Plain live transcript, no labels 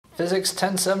Physics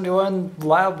 1071,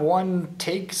 Lab 1,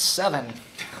 Take 7.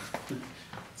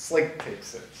 It's like Take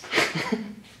 6.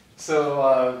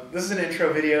 So this is an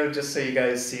intro video just so you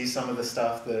guys see some of the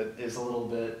stuff that is a little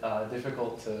bit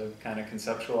difficult to kind of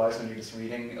conceptualize when you're just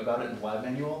reading about it in the lab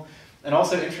manual. And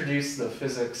also introduce the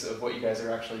physics of what you guys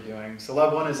are actually doing. So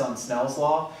Lab 1 is on Snell's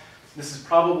law. This is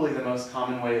probably the most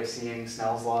common way of seeing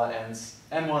Snell's law, and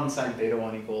n1 sine theta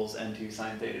 1 equals n2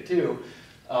 sine theta 2.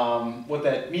 What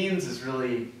that means is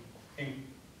really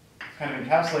kind of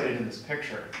encapsulated in this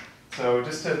picture. So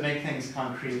just to make things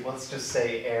concrete, let's just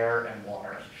say air and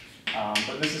water.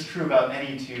 But this is true about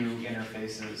any two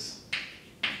interfaces.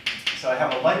 So I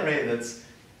have a light ray that's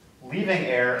leaving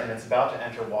air and it's about to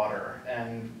enter water.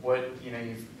 And what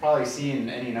you've probably seen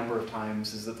any number of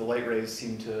times is that the light rays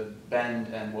seem to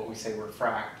bend and what we say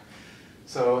refract.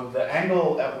 So the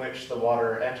angle at which the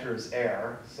water enters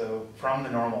air, so from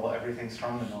the normal, everything's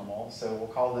from the normal, so we'll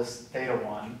call this theta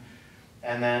 1.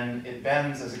 And then it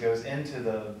bends as it goes into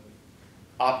the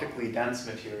optically dense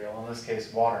material, in this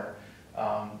case water.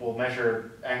 We'll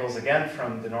measure angles again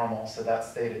from the normal, so that's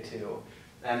theta 2.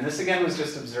 And this again was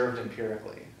just observed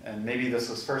empirically. And maybe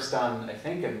this was first done, I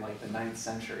think, in like the 9th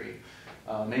century.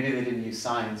 Maybe they didn't use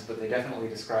signs, but they definitely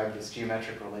described this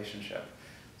geometric relationship.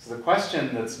 So the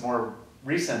question that's more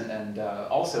recent and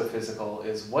also physical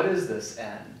is, what is this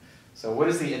n? So what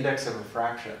is the index of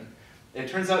refraction? It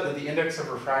turns out that the index of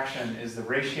refraction is the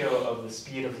ratio of the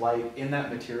speed of light in that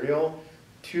material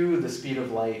to the speed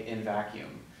of light in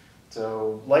vacuum.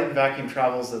 So light in vacuum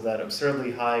travels at that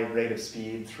absurdly high rate of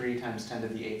speed, 3 × 10 to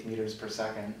the 8th meters per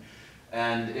second.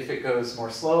 And if it goes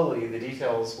more slowly, the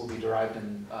details will be derived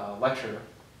in lecture.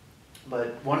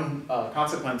 But one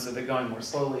consequence of it going more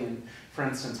slowly in, for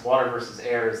instance, water versus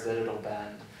air is that it'll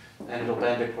bend. And it'll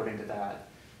bend according to that.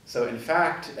 So in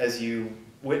fact, as you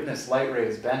witness light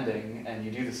rays bending and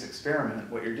you do this experiment,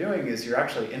 what you're doing is you're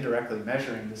actually indirectly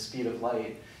measuring the speed of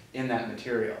light in that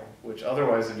material, which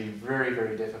otherwise would be very,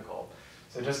 very difficult.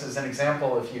 So just as an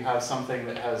example, if you have something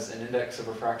that has an index of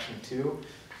refraction of 2,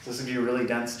 so this would be a really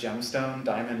dense gemstone.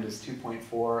 Diamond is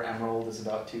 2.4, emerald is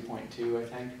about 2.2, I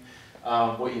think.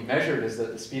 What you measured is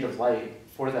that the speed of light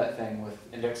for that thing with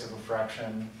index of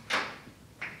refraction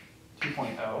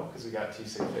 2.0, because we got 2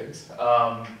 sig figs,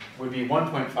 would be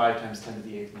 1.5 × 10 to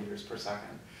the 8th meters per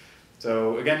second.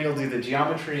 So again, you'll do the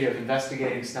geometry of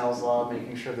investigating Snell's law,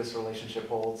 making sure this relationship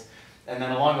holds. And then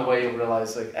along the way, you'll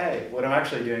realize, like, hey, what I'm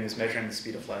actually doing is measuring the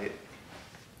speed of light.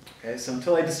 Okay, so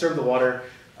until I disturb the water,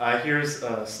 here's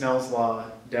a Snell's law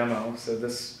demo. So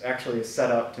this actually is set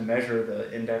up to measure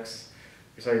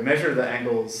the measure the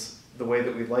angles the way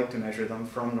that we'd like to measure them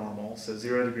from normal. So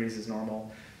 0 degrees is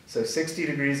normal. So 60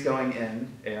 degrees going in,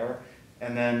 air,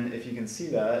 and then if you can see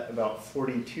that, about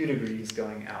 42 degrees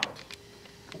going out.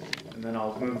 And then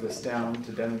I'll move this down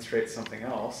to demonstrate something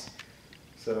else.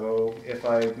 So if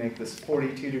I make this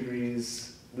 42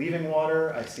 degrees leaving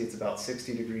water, I see it's about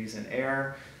 60 degrees in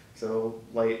air. So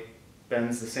light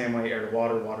bends the same way, air to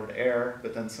water, water to air,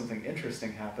 but then something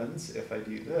interesting happens if I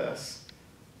do this.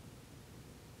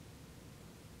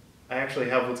 I actually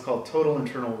have what's called total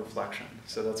internal reflection.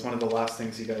 So that's one of the last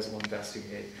things you guys will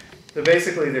investigate. So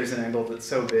basically there's an angle that's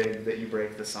so big that you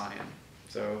break the sine.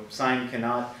 So sine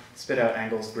cannot spit out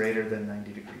angles greater than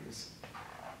 90 degrees.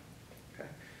 Okay.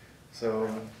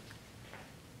 So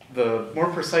the more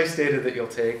precise data that you'll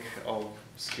take, I'll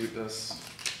scoot this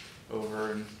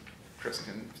over and Chris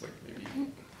can maybe,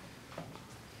 can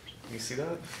you see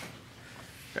that?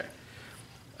 Okay.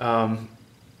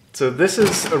 So this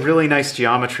is a really nice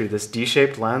geometry, this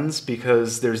D-shaped lens,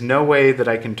 because there's no way that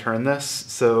I can turn this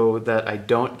so that I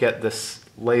don't get this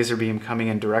laser beam coming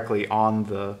in directly on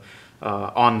the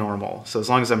on normal. So as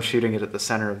long as I'm shooting it at the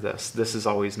center of this is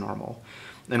always normal.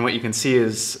 And what you can see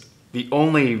is the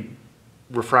only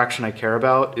refraction I care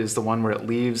about is the one where it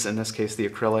leaves, in this case the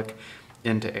acrylic,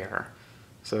 into air.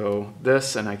 So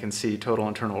this, and I can see total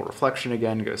internal reflection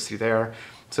again, goes through there.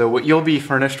 So what you'll be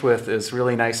furnished with is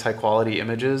really nice high quality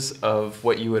images of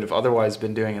what you would have otherwise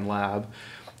been doing in lab.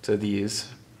 So these.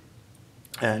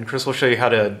 And Chris will show you how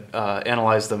to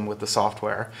analyze them with the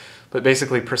software. But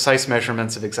basically precise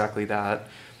measurements of exactly that.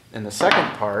 In the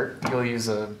second part, you'll use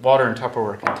a water and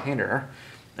Tupperware container,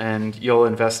 and you'll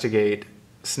investigate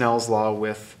Snell's law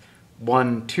with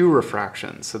 2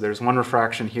 refractions. So there's 1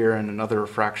 refraction here and another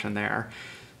refraction there.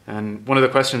 And one of the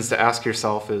questions to ask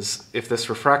yourself is, if this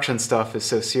refraction stuff is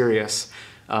so serious,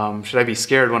 should I be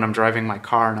scared when I'm driving my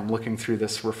car and I'm looking through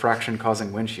this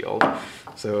refraction-causing windshield?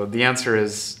 So the answer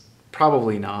is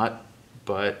probably not,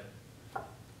 but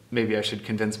maybe I should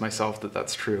convince myself that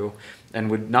that's true, and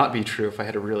would not be true if I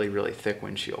had a really, really thick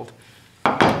windshield.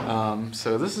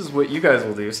 So this is what you guys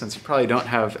will do, since you probably don't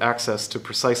have access to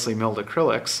precisely milled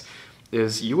acrylics,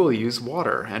 is you will use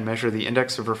water and measure the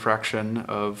index of refraction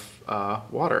of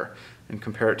water and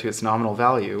compare it to its nominal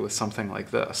value with something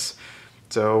like this.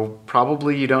 So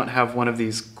probably you don't have one of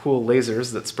these cool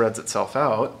lasers that spreads itself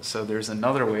out, so there's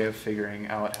another way of figuring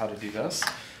out how to do this.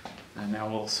 And now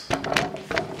we'll...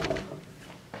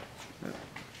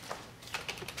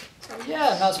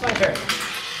 Yeah, now it's my turn.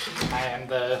 I am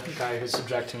the guy who's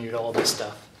subjecting you to all this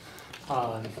stuff.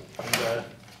 I'm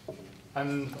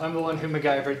the one who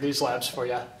MacGyvered these labs for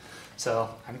you. So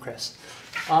I'm Chris.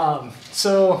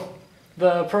 So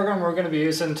the program we're going to be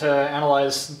using to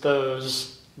analyze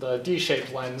the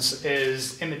D-shaped lens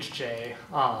is ImageJ.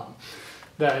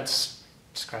 That's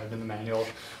described in the manual.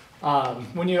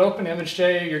 When you open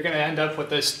ImageJ, you're going to end up with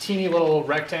this teeny little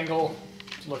rectangle.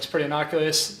 It looks pretty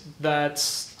innocuous.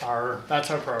 That's our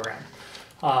program.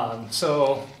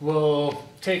 So we'll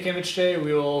take ImageJ,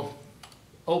 we will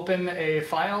open a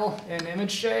file in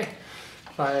ImageJ.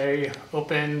 If I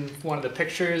open one of the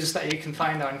pictures that you can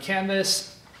find on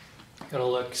Canvas,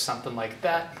 it'll look something like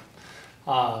that.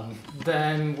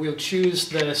 Then we'll choose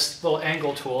this little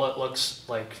angle tool. It looks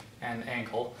like an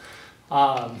angle.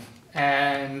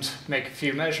 And make a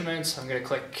few measurements. I'm going to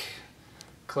click.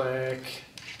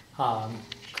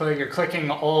 You're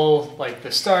clicking all like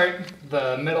the start,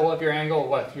 the middle of your angle,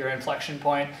 what your inflection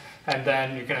point, and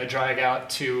then you're going to drag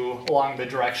out to along the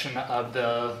direction of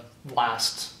the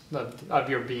last of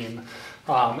your beam.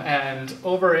 And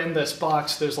over in this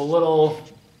box, there's a little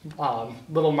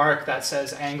mark that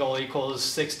says angle equals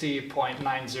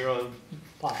 60.90.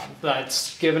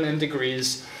 That's given in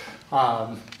degrees.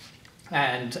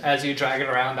 And as you drag it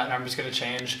around, that number is going to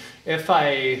change. If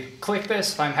I click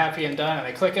this, if I'm happy and done, and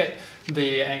I click it,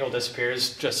 the angle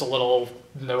disappears. Just a little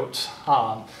note,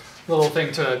 little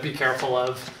thing to be careful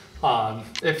of.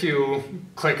 If you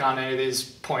click on any of these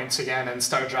points again and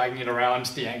start dragging it around,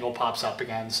 the angle pops up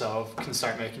again, so you can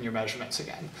start making your measurements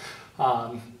again.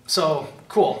 So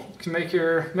cool. You can make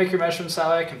your measurements that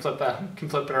way. Can flip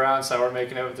it around. So we're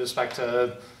making it with respect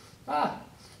to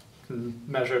can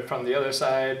measure it from the other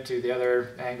side, do the other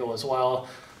angle as well.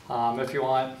 If you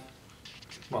want,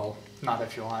 well, not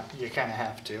if you want, you kind of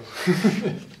have to.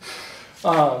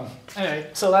 Anyway,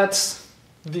 so that's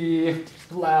the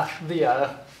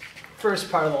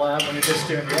first part of the lab when you're just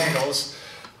doing the angles.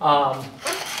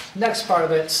 Next part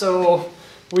of it, so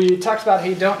we talked about how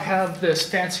you don't have this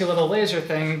fancy little laser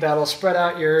thing that'll spread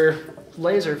out your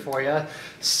laser for you.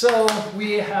 So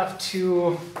we have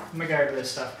to MacGyver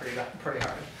this stuff pretty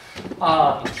hard.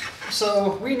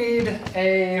 So we need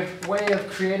a way of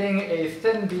creating a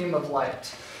thin beam of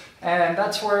light. And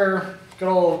that's where good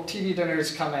old TV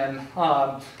dinners come in.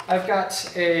 I've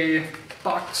got a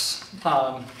box.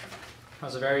 I'm a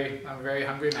very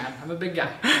hungry man. I'm a big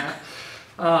guy.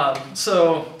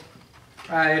 So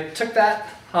I took that,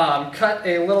 cut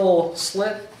a little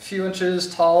slit, a few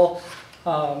inches tall,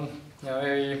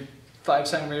 maybe 5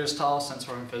 centimeters tall since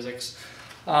we're in physics.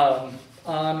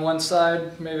 On one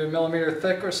side, maybe 1 millimeter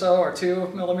thick or so, or 2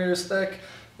 millimeters thick.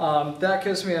 That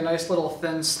gives me a nice little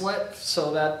thin slit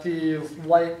so that the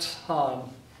light,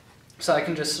 so I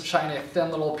can just shine a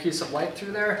thin little piece of light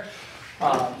through there.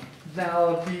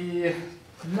 Now the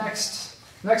next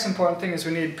important thing is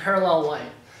we need parallel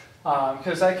light,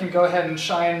 because I can go ahead and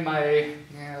shine my,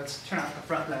 let's turn off the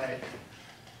front light.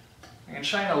 I can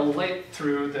shine a light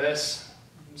through this,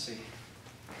 let's see,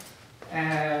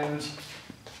 and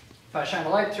if I shine a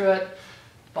light through it,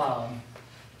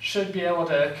 should be able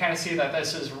to kind of see that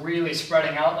this is really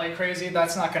spreading out like crazy.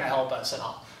 That's not going to help us at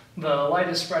all. The light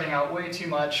is spreading out way too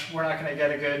much. We're not going to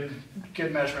get a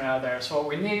good measurement out of there. So what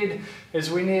we need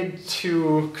is we need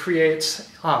to create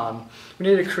some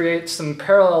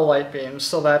parallel light beams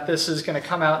so that this is going to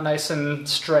come out nice and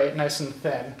straight, nice and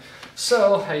thin.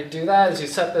 So how you do that is you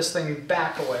set this thing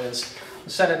back a ways.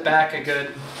 Set it back a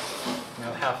good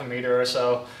half a meter or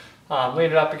so.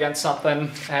 Lean it up against something,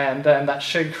 and then that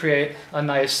should create a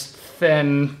nice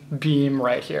thin beam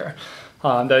right here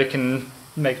that you can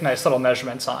make nice little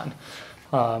measurements on.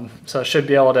 So should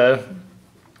be able to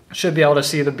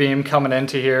see the beam coming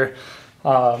into here.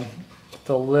 With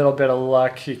a little bit of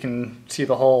luck, you can see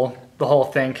the whole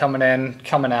thing coming in,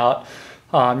 coming out.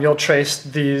 You'll trace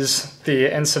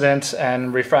the incident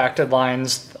and refracted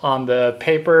lines on the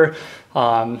paper.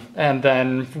 And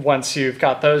then once you've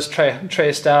got those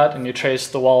traced out and you trace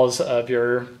the walls of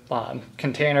your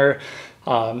container,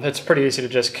 it's pretty easy to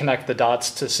just connect the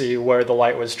dots to see where the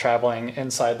light was traveling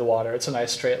inside the water. It's a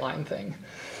nice straight line thing.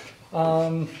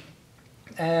 And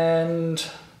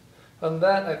on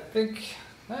that, I think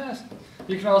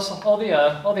you can also, all the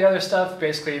other stuff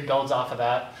basically builds off of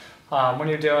that. When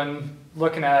you're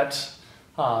looking at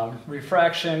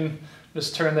refraction,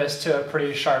 just turn this to a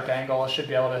pretty sharp angle. Should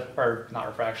be able to, or not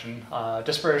refraction,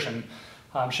 dispersion.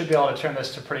 Should be able to turn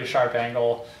this to a pretty sharp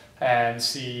angle and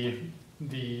see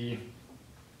the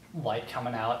light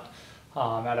coming out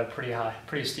at a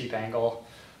pretty steep angle.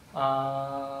 If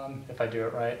I do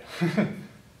it right.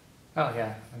 Oh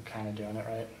yeah, I'm kind of doing it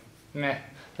right. Meh,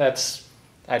 that's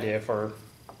idea for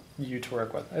you to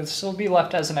work with. This will be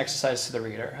left as an exercise to the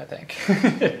reader, I think.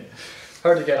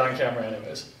 Hard to get on camera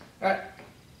anyways. All right.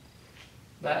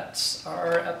 That's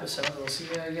our episode. We'll see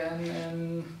you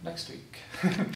again next week.